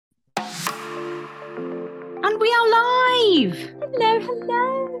And we are live. Hello,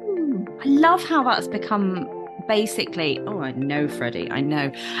 hello. I love how that's become basically. Oh, I know, Freddie. I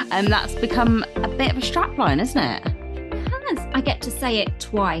know. That's become a bit of a strapline, isn't it? Yes, I get to say it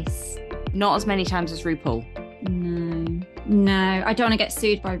twice. Not as many times as RuPaul. No, I don't want to get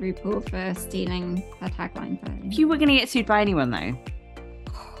sued by RuPaul for stealing her tagline. If you were going to get sued by anyone, though,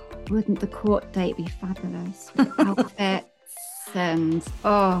 Wouldn't the court date be fabulous? With outfits and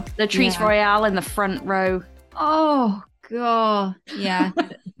Latrice Royale in the front row. oh god, yeah.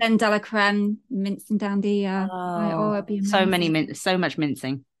 Then Delacreme mincing down the it'd be So amazing. so much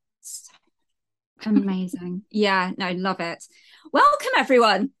mincing. So amazing. Yeah, no, love it. Welcome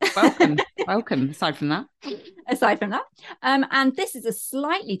everyone. Welcome, welcome. Aside from that, Aside from that. And this is a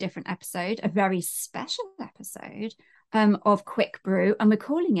slightly different episode, a very special episode of Quick Brew, and we're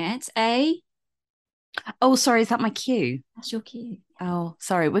calling it a. oh, sorry, is that my cue? That's your cue. Oh,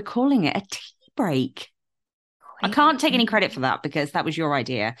 sorry, we're calling it a tea break. I Quick can't take any brew. credit for that because that was your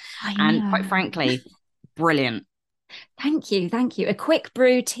idea. I And quite know. frankly, brilliant. Thank you. Thank you. A quick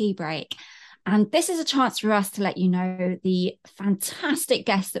brew tea break. And this is a chance for us to let you know the fantastic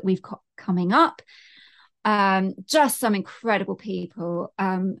guests that we've got coming up. Just some incredible people,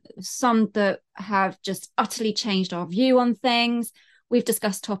 some that have just utterly changed our view on things. We've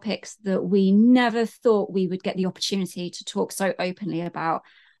discussed topics that we never thought we would get the opportunity to talk so openly about.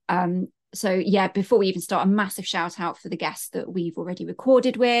 So yeah, before we even start, a massive shout out for the guests that we've already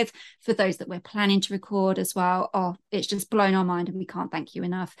recorded with, for those that we're planning to record as well. Oh, it's just blown our mind and we can't thank you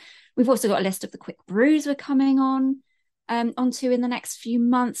enough. We've also got a list of the quick brews we're coming onto in the next few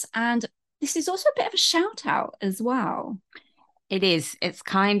months. And this is also a bit of a shout out as well. It is. It's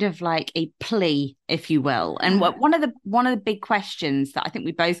kind of like a plea, if you will. And one of the big questions that I think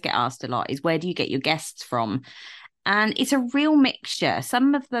we both get asked a lot is where do you get your guests from? And it's a real mixture.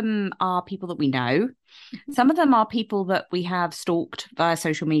 Some of them are people that we know. Some of them are people that we have stalked via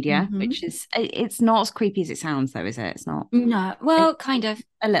social media, Mm-hmm. which is it's not as creepy as it sounds, though, is it? It's not. No, well, kind of.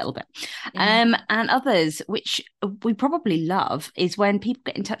 A little bit. Yeah. And others, which we probably love, is when people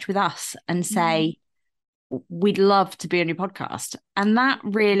get in touch with us and Mm. say, we'd love to be on your podcast. And that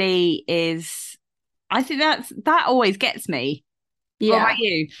really is, I think that always gets me. What about Yeah.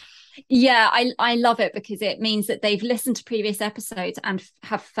 you? Yeah, I love it because it means that they've listened to previous episodes and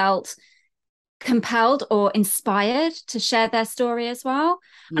have felt compelled or inspired to share their story as well.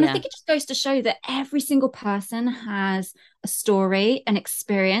 And I Yeah. think it just goes to show that every single person has a story, an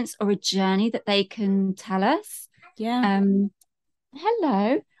experience, or a journey that they can tell us. Yeah. Um,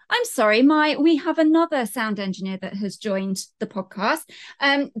 Hello. I'm sorry, my we have another sound engineer that has joined the podcast.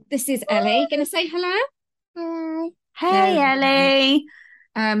 This is Ellie. Gonna say hello? Hi. Hey, There we go. Ellie.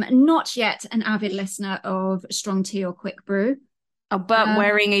 Not yet an avid listener of Strong Tea or Quick Brew. Oh, but Um,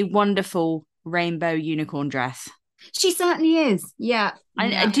 wearing a wonderful rainbow unicorn dress. she certainly is. Yeah,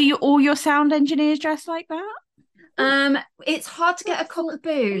 And yeah. do you all your sound engineers dress like that? It's hard to get a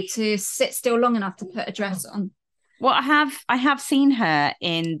cockapoo to sit still long enough to put a dress on. Well, I have seen her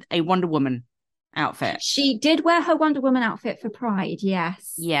in a Wonder Woman outfit. She did wear her Wonder Woman outfit for Pride,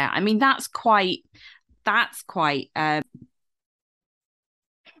 yes. Yeah, I mean that's quite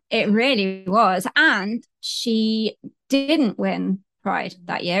It really was. And she didn't win Pride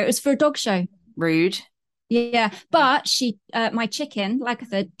that year. It was for a dog show. rude. Yeah, but my chicken, like I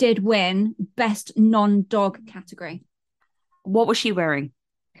said, did win best non-dog category. What was she wearing?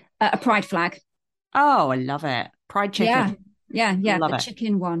 A pride flag. Oh, I love it. Pride Yeah, chicken. yeah. Love The it.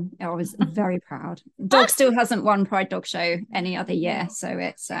 chicken won. I was very proud. Dog still hasn't won Pride Dog Show any other year, so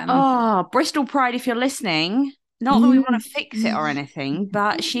it's. Oh, Bristol Pride, if you're listening, not that we want Mm. to fix it or anything,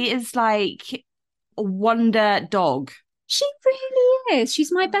 but she is like a wonder dog. She really is.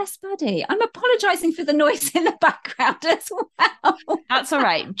 She's my best buddy. I'm apologizing for the noise in the background as well. That's all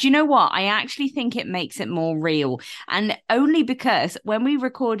right. Do you know what? I actually think it makes it more real. And only because when we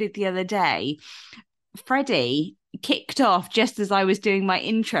recorded the other day, Freddie kicked off just as I was doing my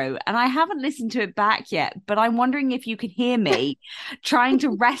intro, and I haven't listened to it back yet, but I'm wondering if you can hear me trying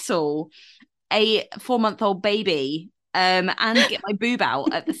to wrestle a 4-month-old baby and get my boob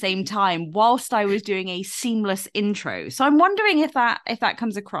out at the same time whilst I was doing a seamless intro. So I'm wondering if that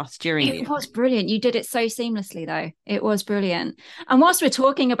comes across during It the was brilliant. You did it so seamlessly, though. It was brilliant. And whilst we're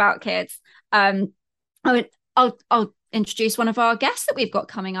talking about kids, I would, I'll introduce one of our guests that we've got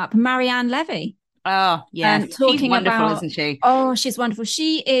coming up, Marianne Levy. Oh yes, she's Talking wonderful, about, isn't she? oh, she's wonderful.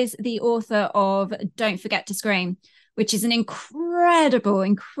 She is the author of Don't Forget to Scream, which is an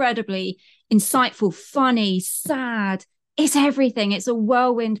incredibly insightful, funny, sad. It's everything. It's a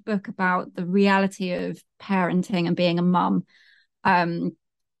whirlwind book about the reality of parenting and being a mum. Um,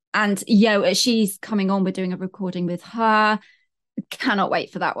 And yeah, she's coming on. We're doing a recording with her. Cannot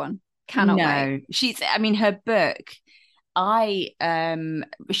wait for that one. Cannot wait. No, I mean, her book, I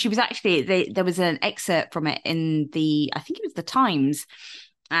she was actually there was an excerpt from it in I think it was the Times,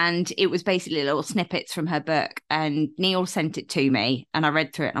 and it was basically little snippets from her book, and Neil sent it to me and I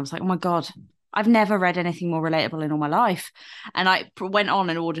read through it and I was like, oh my God, I've never read anything more relatable in all my life. And I went on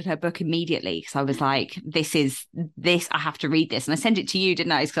and ordered her book immediately because I was like, this, I have to read this. And I sent it to you,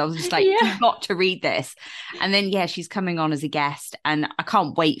 didn't I? Because I was just like, Yeah. you've got to read this. And then, yeah, she's coming on as a guest. And I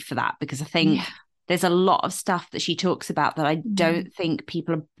can't wait for that because I Yeah. think there's a lot of stuff that she talks about that I Mm. don't think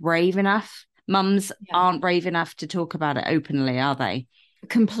people are brave enough. Mums Yeah. aren't brave enough to talk about it openly, are they?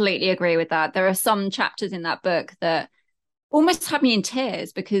 Completely agree with that. There are some chapters in that book that almost had me in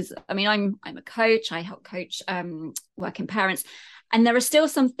tears because I mean I'm a coach. I help coach working parents, and there are still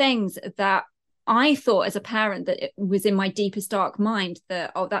some things that I thought as a parent that it was in my deepest dark mind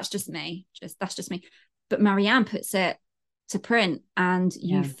that, oh, that's just me, that's just me. But Marianne puts it to print, and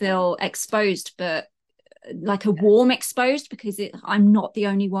you Yeah. feel exposed, but like a warm exposed because I'm not the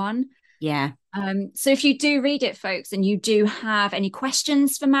only one. Yeah. So if you do read it, folks, and you do have any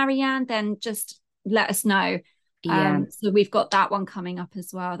questions for Marianne, then just let us know. Yeah. So we've got that one coming up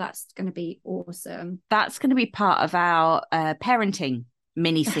as well. That's going to be awesome. That's going to be part of our parenting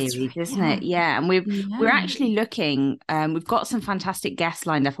mini That's series, right. isn't Yeah. it? Yeah, and we're Yeah. actually looking. We've got some fantastic guests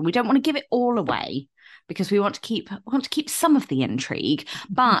lined up, and we don't want to give it all away because we want to keep some of the intrigue.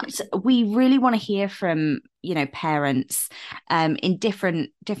 But we really want to hear from parents in different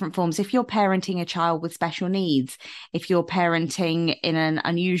forms. If you're parenting a child with special needs, if you're parenting in an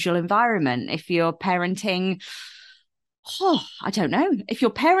unusual environment, if you're parenting, I don't know. If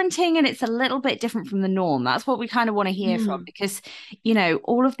you're parenting and it's a little bit different from the norm, that's what we kind of want to hear from Mm. because,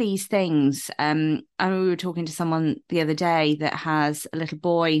 all of these things. I mean, we were talking to someone the other day that has a little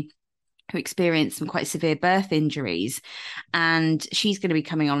boy who experienced some quite severe birth injuries, and she's going to be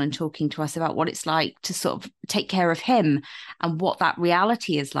coming on and talking to us about what it's like to sort of take care of him and what that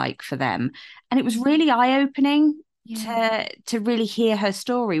reality is like for them. And it was really eye-opening Yeah. to really hear her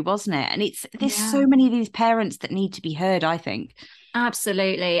story, wasn't it? And there's Yeah. so many of these parents that need to be heard, I think.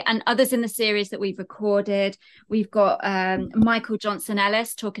 Absolutely. And others in the series that we've recorded, we've got Michael Johnson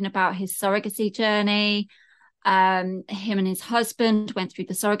Ellis talking about his surrogacy journey. Him and his husband went through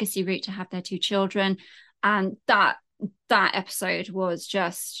the surrogacy route to have their two children, and that episode was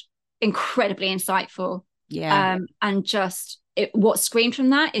just incredibly insightful. Yeah. And just what screamed from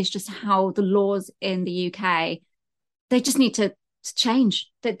that is just how the laws in the UK, they just need to change.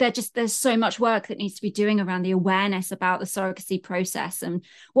 They're just, there's so much work that needs to be doing around the awareness about the surrogacy process and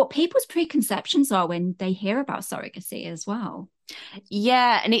what people's preconceptions are when they hear about surrogacy as well.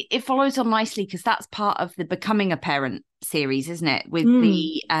 Yeah, and it follows on nicely because that's part of the Becoming a Parent series, isn't it? With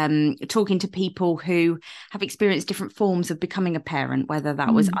Mm, the talking to people who have experienced different forms of becoming a parent, whether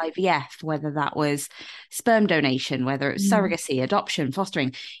that was mm, IVF, whether that was sperm donation, whether it's mm, surrogacy, adoption,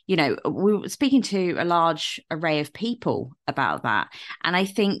 fostering. We were speaking to a large array of people about that. And I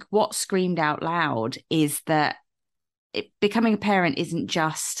think what screamed out loud is that becoming a parent isn't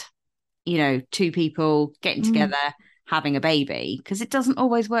just two people getting mm, together having a baby because it doesn't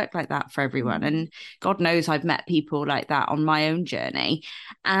always work like that for everyone. mm, And God knows I've met people like that on my own journey.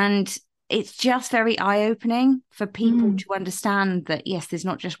 And it's just very eye-opening for people mm. to understand that, yes, there's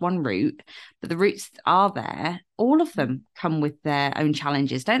not just one route, but the routes that are there, all of them come with their own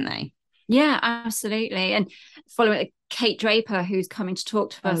challenges, don't they? Yeah, absolutely. And following Kate Draper, who's coming to talk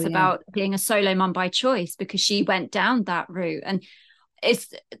to Oh, us yeah. about being a solo mum by choice because she went down that route. And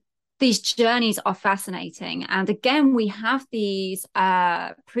it's these journeys are fascinating. And again, we have these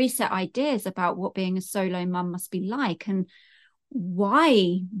preset ideas about what being a solo mum must be like and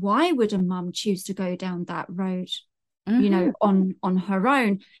why would a mum choose to go down that road, Mm-hmm. on her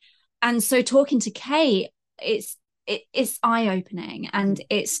own. And so talking to Kate, it's eye-opening, and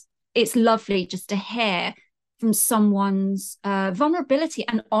it's lovely just to hear from someone's vulnerability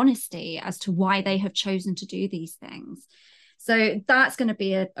and honesty as to why they have chosen to do these things. So that's going to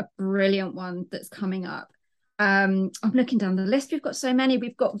be a brilliant one that's coming up. I'm looking down the list. We've got so many.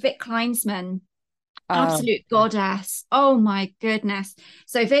 We've got Vic Kleinsman, Oh, absolute goddess. Oh my goodness.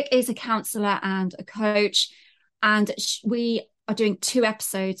 So Vic is a counselor and a coach, and we are doing two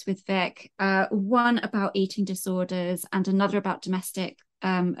episodes with Vic, one about eating disorders and another about domestic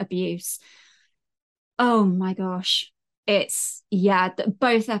abuse. Oh my gosh. It's, yeah,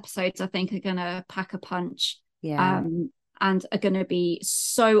 both episodes I think are going to pack a punch, yeah. and are going to be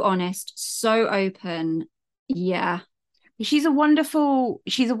so honest, so open. Yeah. She's a wonderful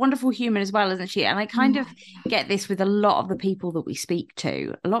human as well, isn't she? And I kind of Oh, get this with a lot of the people that we speak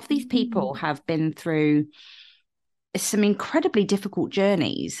to. A lot of these mm, people have been through some incredibly difficult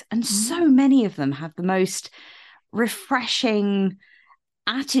journeys, and so mm, many of them have the most refreshing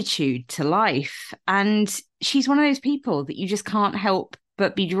attitude to life. And she's one of those people that you just can't help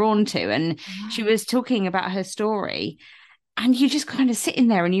but be drawn to. And she yeah, was talking about her story, and you just kind of sitting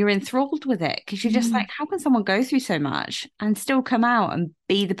there and you're enthralled with it because you're just like, mm, how can someone go through so much and still come out and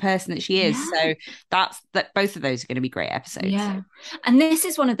be the person that she is? yeah. So that's that. Both of those are going to be great episodes. Yeah. And this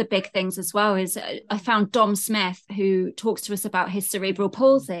is one of the big things as well is I found Dom Smith who talks to us about his cerebral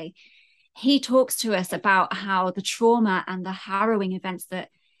palsy. He talks to us about how the trauma and the harrowing events that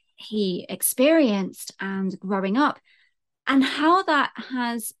he experienced and growing up and how that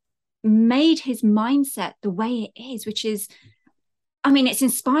has made his mindset the way it is, which is, I mean, it's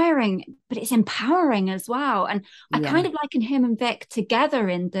inspiring, but it's empowering as well. And I Yeah, kind of liken him and Vic together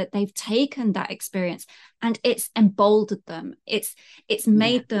in that they've taken that experience and it's emboldened them. It's yeah,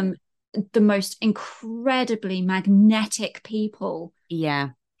 made them the most incredibly magnetic people. yeah.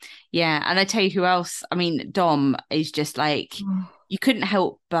 Yeah, and I tell you who else. I mean, Dom is just like Oh, you couldn't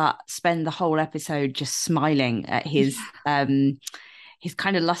help but spend the whole episode just smiling at yeah. his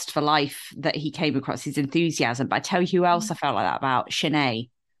kind of lust for life that he came across, his enthusiasm. But I tell you who else I felt like that about, Shanae.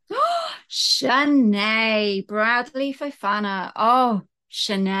 Shanae, Bradley Fofana. Oh,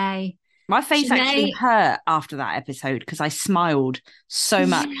 Shanae. My face actually Shanae, hurt after that episode because I smiled so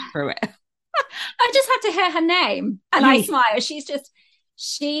much yeah. through it. I just had to hear her name and I Yeah, smile.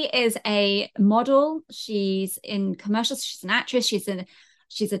 She is a model. She's in commercials. She's an actress. She's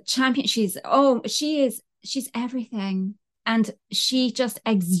a champion. She's everything. And she just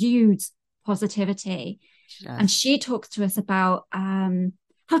exudes positivity. she And does. she talks to us about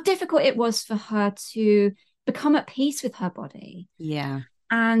how difficult it was for her to become at peace with her body Yeah,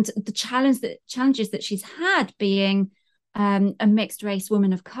 and the challenges that she's had being a mixed race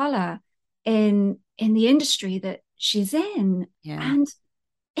woman of color in the industry that she's in. yeah. And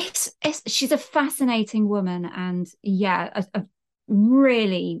it's she's a fascinating woman and yeah, a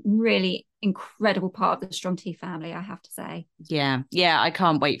really really incredible part of the Strong Tea family, I have to say. Yeah, yeah, I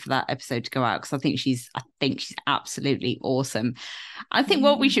can't wait for that episode to go out because I think she's absolutely awesome. I think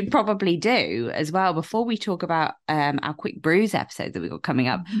what we Yeah. should probably do as well before we talk about our quick brews episode that we got coming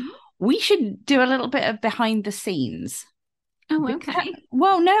up, Mhm. we should do a little bit of behind the scenes. Oh, Because, okay.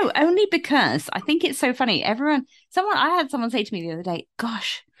 well, no, only because I think it's so funny. I had someone say to me the other day,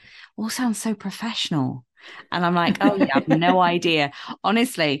 "Gosh, all sounds so professional," and I'm like, "Oh yeah, I've no idea.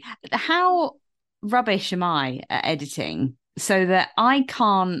 Honestly, how rubbish am I at editing so that I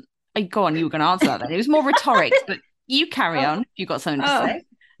can't?" Go on, you were going to answer that then. It was more rhetorics, but you carry Oh, on if you've got something to oh, say.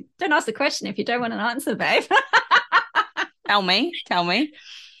 don't ask the question if you don't want an answer, babe. Tell me, tell me.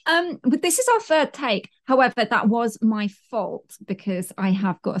 But this is our third take. However, that was my fault because I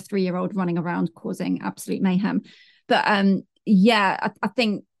have got a 3-year-old running around causing absolute mayhem. But yeah, I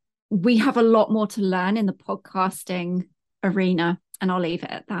think we have a lot more to learn in the podcasting arena, and I'll leave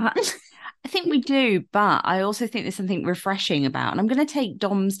it at that. I think we do, but I also think there's something refreshing about, and I'm going to take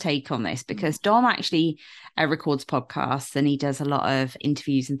Dom's take on this because Dom actually records podcasts and he does a lot of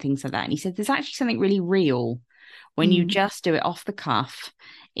interviews and things like that. And he said there's actually something really real when you Mm, just do it off the cuff.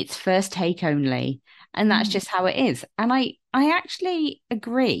 It's first take only, and that's mm, just how it is. And I actually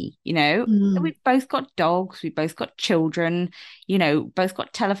agree. mm. We've both got dogs, we've both got children, both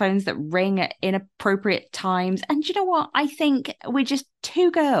got telephones that ring at inappropriate times. And you know what? I think we're just two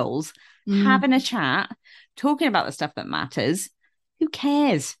girls Mm. having a chat, talking about the stuff that matters. Who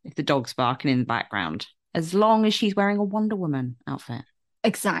cares if the dog's barking in the background? As long as she's wearing a Wonder Woman outfit.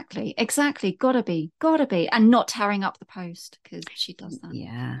 Exactly, exactly. Gotta be, and not tearing up the post because she does that.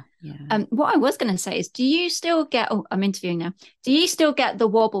 Yeah, yeah. What I was going to say is, do you still get? Oh, I'm interviewing now. Do you still get the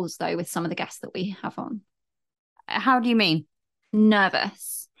wobbles though with some of the guests that we have on? How do you mean?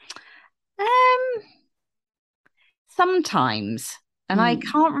 Nervous. Um, Sometimes, and I Mm.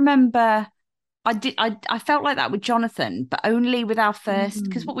 can't remember. I felt like that with Jonathan, but only with our first,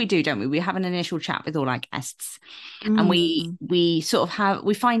 because Mm. what we do, don't we? We have an initial chat with all our guests, and we Mm. we sort of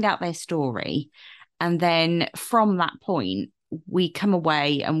we find out their story, and then from that point we come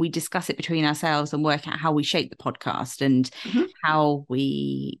away and we discuss it between ourselves and work out how we shape the podcast and Mhm. how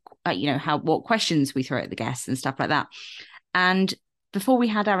we how what questions we throw at the guests and stuff like that. And before we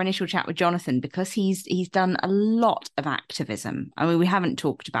had our initial chat with Jonathan, because he's done a lot of activism. I mean, we haven't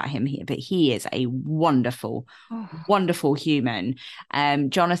talked about him here, but he is a wonderful, Oh. wonderful human.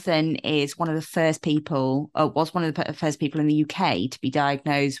 Jonathan is one of the first people, was one of the first people in the UK to be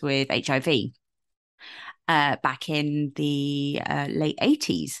diagnosed with HIV. back in the late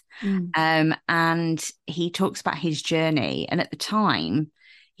 80s. Mm. And he talks about his journey. And at the time,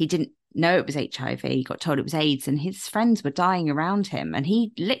 he didn't know it was HIV. He got told it was AIDS, and his friends were dying around him. And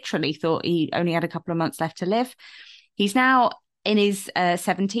he literally thought he only had a couple of months left to live. He's now in his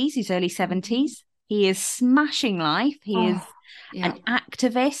 70s, his early 70s. He is smashing life. He is yeah. an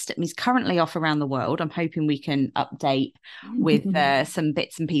activist. He's currently off around the world. I'm hoping we can update with some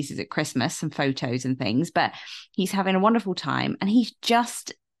bits and pieces at Christmas, some photos and things. But he's having a wonderful time, and he's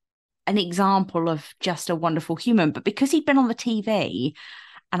just an example of just a wonderful human. But because he'd been on the TV,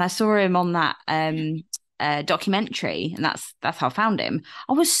 and I saw him on that documentary, and that's how I found him,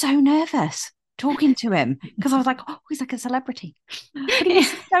 I was so nervous talking to him because I was like, oh, he's like a celebrity. But he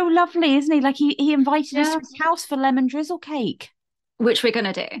was so lovely, isn't he? Like he invited us to his house for lemon drizzle cake, which we're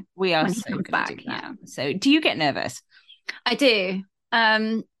gonna do. We are so going to do that. Yeah. So do you get nervous? I do.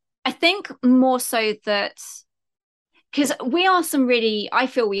 I think more so that because I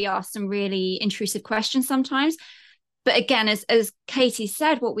feel we ask some really intrusive questions sometimes. But again, as Katie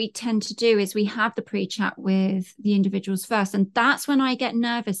said, what we tend to do is we have the pre-chat with the individuals first. And that's when I get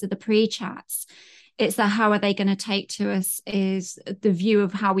nervous at the pre-chats. It's that how are they going to take to us? Is the view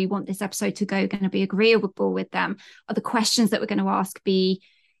of how we want this episode to go going to be agreeable with them? Are the questions that we're going to ask be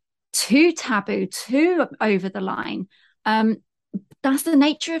too taboo, too over the line? That's the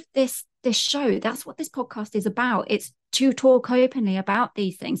nature of this show. That's what this podcast is about. It's to talk openly about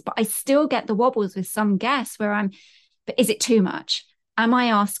these things. But I still get the wobbles with some guests where but is it too much? Am I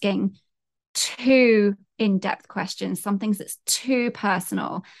asking too in-depth questions, some things that's too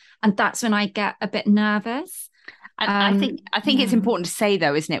personal? And that's when I get a bit nervous. And I think it's important to say,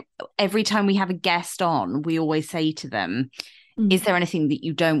 though, isn't it? Every time we have a guest on, we always say to them, is there anything that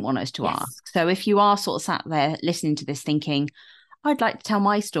you don't want us to ask? So if you are sort of sat there listening to this thinking, I'd like to tell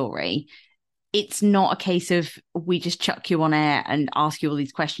my story, it's not a case of we just chuck you on air and ask you all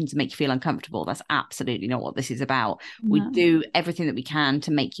these questions and make you feel uncomfortable. That's absolutely not what this is about. No. We do everything that we can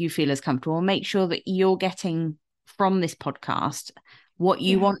to make you feel as comfortable and make sure that you're getting from this podcast what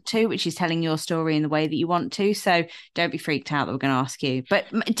you want to, which is telling your story in the way that you want to. So don't be freaked out that we're going to ask you. But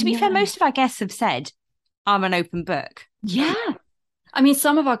to be fair, most of our guests have said, I'm an open book. Yeah. I mean,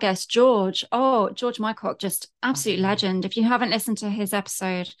 some of our guests, George Mycock, just absolute legend. If you haven't listened to his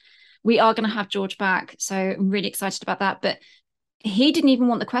episode, we are going to have George back. So I'm really excited about that. But he didn't even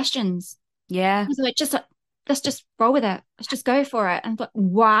want the questions. Yeah. He was like, let's just roll with it. Let's just go for it. And I'm like,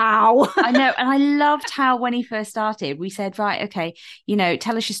 wow. I know. And I loved how when he first started, we said, right, okay,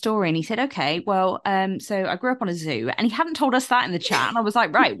 tell us your story. And he said, okay, well, so I grew up on a zoo. And he hadn't told us that in the chat. And I was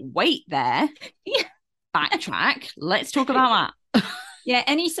like, right, wait there. Yeah. Backtrack. Let's talk about that. Yeah,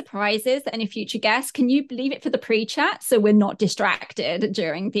 any surprises, any future guests, can you leave it for the pre-chat so we're not distracted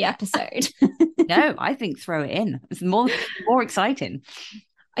during the episode? No, I think throw it in. It's more exciting.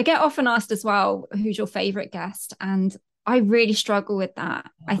 I get often asked as well, who's your favorite guest? And I really struggle with that.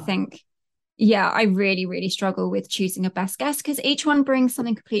 I think, I really, really struggle with choosing a best guest because each one brings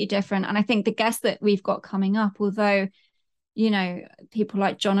something completely different. And I think the guests that we've got coming up, although, people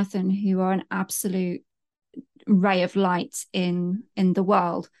like Jonathan, who are an absolute ray of light in the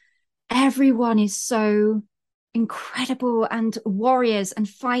world, everyone is so incredible and warriors and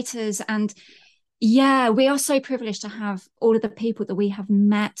fighters, and we are so privileged to have all of the people that we have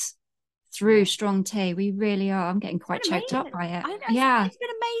met through Strong Tea. We really are. I'm getting quite choked up by it. I know, it's been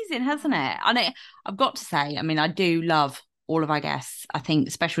amazing, hasn't it? And I've got to say, I mean, I do love all of our guests. I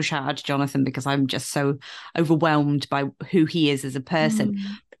think special shout out to Jonathan because I'm just so overwhelmed by who he is as a person.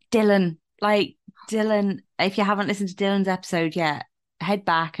 Dylan, if you haven't listened to Dylan's episode yet, head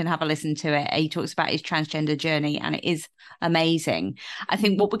back and have a listen to it. He talks about his transgender journey and it is amazing. I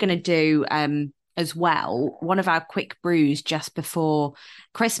think what we're going to do as well, one of our quick brews just before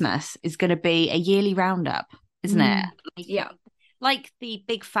Christmas is going to be a yearly roundup, isn't it? Like the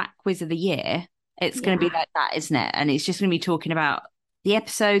big fat quiz of the year. It's going to be like that, isn't it? And it's just going to be talking about the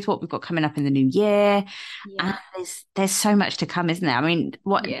episodes, what we've got coming up in the new year. And there's so much to come, isn't there? I mean,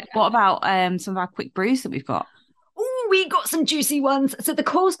 what about some of our quick brews that we've got? Oh, we got some juicy ones. So the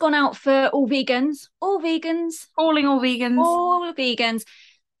call's gone out for all vegans. Calling all vegans.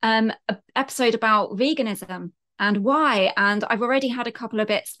 An episode about veganism and why. And I've already had a couple of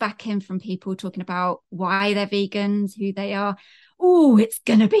bits back in from people talking about why they're vegans, who they are. Oh, it's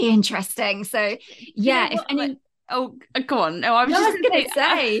gonna be interesting. So go on. No, I was just going to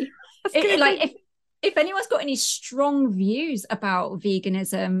say. If anyone's got any strong views about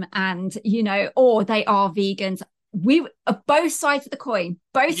veganism and, or they are vegans, we both sides of the coin,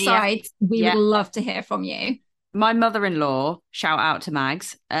 sides, we would love to hear from you. My mother-in-law, shout out to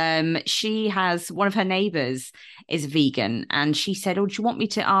Mags. She has one of her neighbors is vegan, and she said, "Oh, do you want me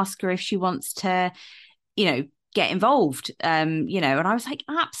to ask her if she wants to, you know, get involved?" And I was like,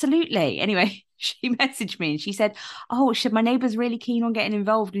 "Absolutely." Anyway, she messaged me and she said, "Oh, my neighbor's really keen on getting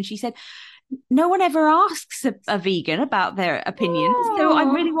involved," and she said, "No one ever asks a vegan about their opinions, so I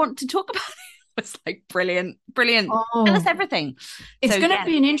Oh, really want to talk about it." It's like brilliant, brilliant. Tell us oh, everything. So it's going to yeah,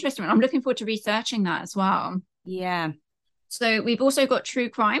 be an interesting one. I'm looking forward to researching that as well. yeah. So we've also got true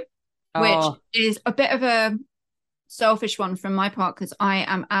crime, which Oh, is a bit of a selfish one from my part because I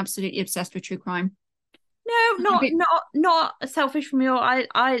am absolutely obsessed with true crime. no, not selfish from your. I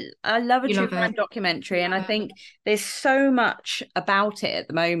love a You true love crime it. documentary, and I Yeah. think there's so much about it at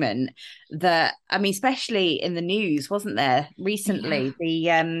the moment that I mean, especially in the news, wasn't there Yeah. recently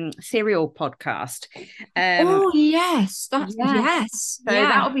the serial podcast? Um, Oh yes, that's yes, yes, so yeah,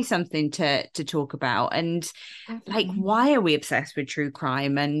 that'll be something to talk about, and like, definitely. why are we obsessed with true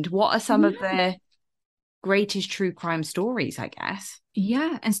crime, and what are some of Yeah. the greatest true crime stories? I guess.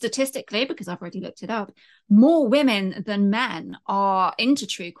 Yeah, and statistically, because I've already looked it up, more women than men are into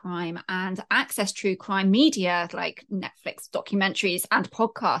true crime and access true crime media like Netflix documentaries and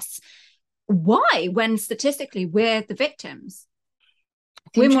podcasts. Why? When statistically we're the victims,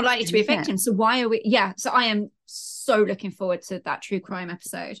 It's we're more likely to interesting, be a isn't it? victim. So why are we? Yeah. So I am so looking forward to that true crime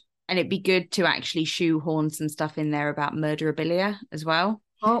episode. And it'd be good to actually shoehorn some stuff in there about murderabilia as well,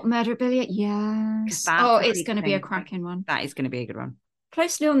 Oh, Murderabilia, because yes. Oh, that's a it's big going to be a thing. cracking one. That is going to be a good one,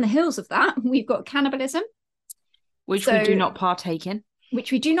 Closely on the heels of that, we've got cannibalism. which we do So, not partake in.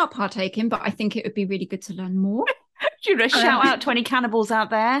 which we do not partake in, but I think it would be really good to learn more. Do you know, Um, shout out to any cannibals out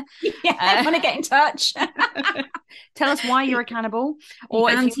there. yeah, Uh, want to get in touch. tell us why you're a cannibal, The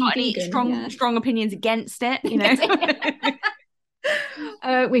or if you've got any anti-vegan, strong yeah. strong opinions against it.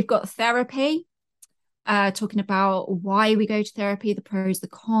 We've got therapy, talking about why we go to therapy, the pros, the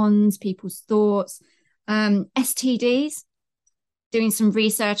cons, people's thoughts, STDs, doing some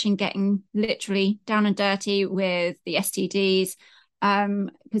research and getting literally down and dirty with the STDs.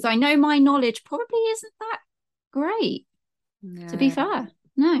 Because I know my knowledge probably isn't that great, to be No, fair.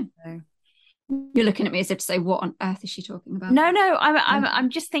 No. no. You're looking at me as if to say, what on earth is she talking about? No. I'm No. I'm I'm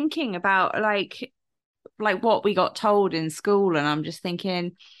just thinking about like what we got told in school, and I'm just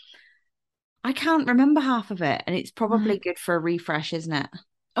thinking I can't remember half of it, and it's No. probably good for a refresh, isn't it?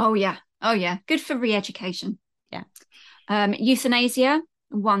 Oh, yeah. Oh, yeah. Good for re education. Yeah. Euthanasia,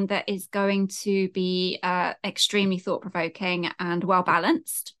 one that is going to be extremely thought provoking and well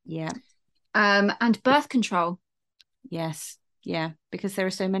balanced. Yeah. And birth control. Yes. Yeah. Because there are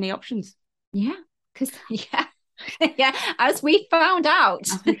so many options. Yeah. Because, yeah. Yeah. As we found out.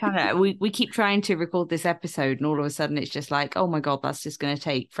 As we found out, we keep trying to record this episode, and all of a sudden it's just like, oh my God, that's just going to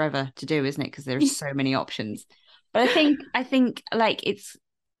take forever to do, isn't it? Because there's so many options. But I think like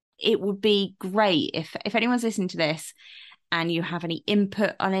it would be great if anyone's listening to this and you have any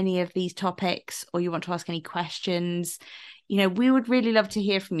input on any of these topics, or you want to ask any questions, we would really love to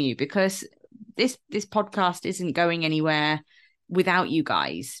hear from you, because this podcast isn't going anywhere without you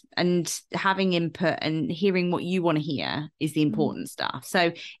guys, and having input and hearing what you want to hear is the important stuff.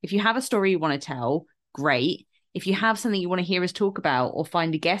 So if you have a story you want to tell, great. If you have something you want to hear us talk about or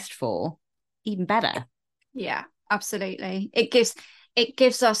find a guest for, even better. Yeah, absolutely. It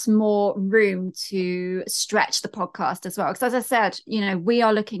gives us more room to stretch the podcast as well. Because as I said, we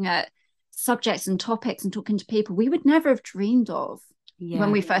are looking at subjects and topics and talking to people we would never have dreamed of when Yeah,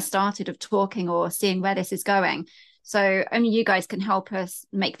 we first started of talking or seeing where this is going. So only you guys can help us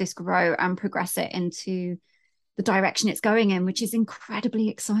make this grow and progress it into the direction it's going in, which is incredibly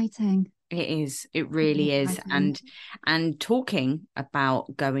exciting. it is. It Incredibly really is. exciting. And talking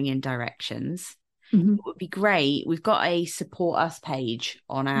about going in directions, Mhm. it would be great. We've got a support us page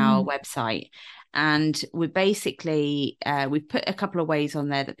on our Mm. website, and we've put a couple of ways on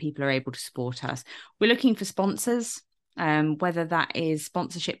there that people are able to support us. We're looking for sponsors, whether that is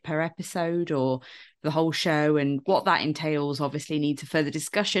sponsorship per episode or the whole show, and what that entails obviously needs a further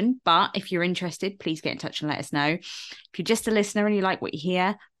discussion. But if you're interested, please get in touch and let us know. If you're just a listener and you like what you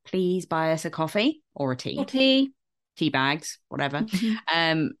hear, please buy us a coffee or a tea. Tea. Tea bags, whatever. Mhm.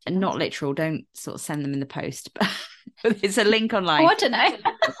 And not literal, don't sort of send them in the post, but there's a link Oh, online. I don't know.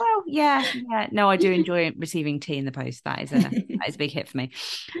 Well, yeah. No, I do enjoy receiving tea in the post. That is a big hit for me.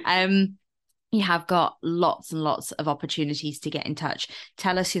 You have got lots and lots of opportunities to get in touch.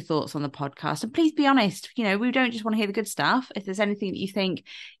 Tell us your thoughts on the podcast, and please be honest. We don't just want to hear the good stuff. If there's anything that you think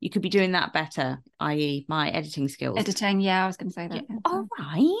you could be doing that better, i.e., my editing skills. Editing, yeah, I was going to say Yeah, that. Yeah, all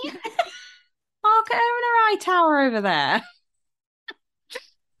right. Mark her in her eye tower over there.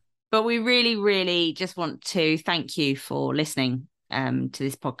 But we really, really just want to thank you for listening to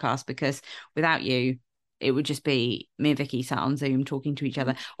this podcast, because without you, it would just be me and Vicky sat on Zoom talking to each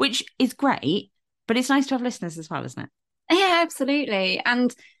other, which is great, but it's nice to have listeners as well, isn't it? Yeah, absolutely.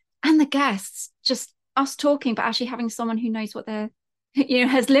 And the guests, just us talking, but actually having someone who knows what they're,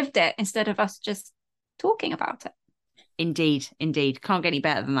 has lived it instead of us just talking about it. Indeed, indeed. Can't get any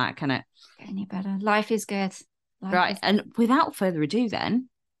better than that, can it? Get any better. Life is good. Right. And without further ado, then,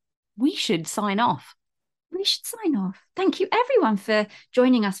 we should sign off. We should sign off. Thank you, everyone, for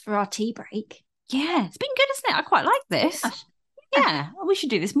joining us for our tea break. Yeah, it's been good, isn't it? I quite like this. Yeah, we should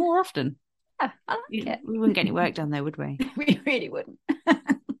do this more often. Yeah, I like it. We wouldn't get any work done, though, would we? We really wouldn't.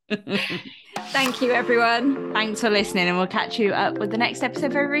 Thank you, everyone. Thanks for listening, and we'll catch you up with the next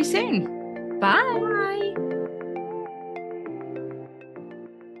episode very, very soon. Bye.